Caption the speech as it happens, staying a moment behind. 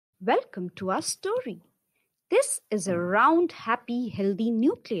Welcome to our story. This is a round, happy, healthy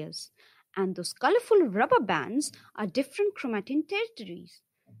nucleus, and those colorful rubber bands are different chromatin territories.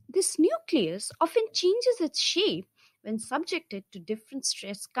 This nucleus often changes its shape when subjected to different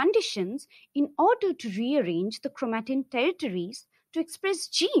stress conditions in order to rearrange the chromatin territories to express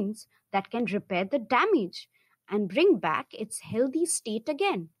genes that can repair the damage and bring back its healthy state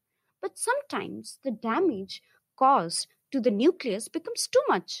again. But sometimes the damage caused to the nucleus becomes too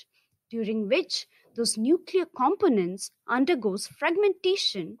much, during which those nuclear components undergoes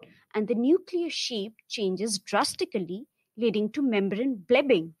fragmentation and the nuclear shape changes drastically, leading to membrane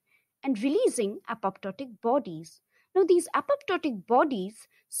blebbing and releasing apoptotic bodies. Now these apoptotic bodies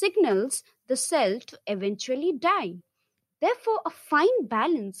signals the cell to eventually die. Therefore, a fine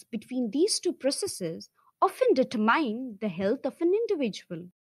balance between these two processes often determine the health of an individual.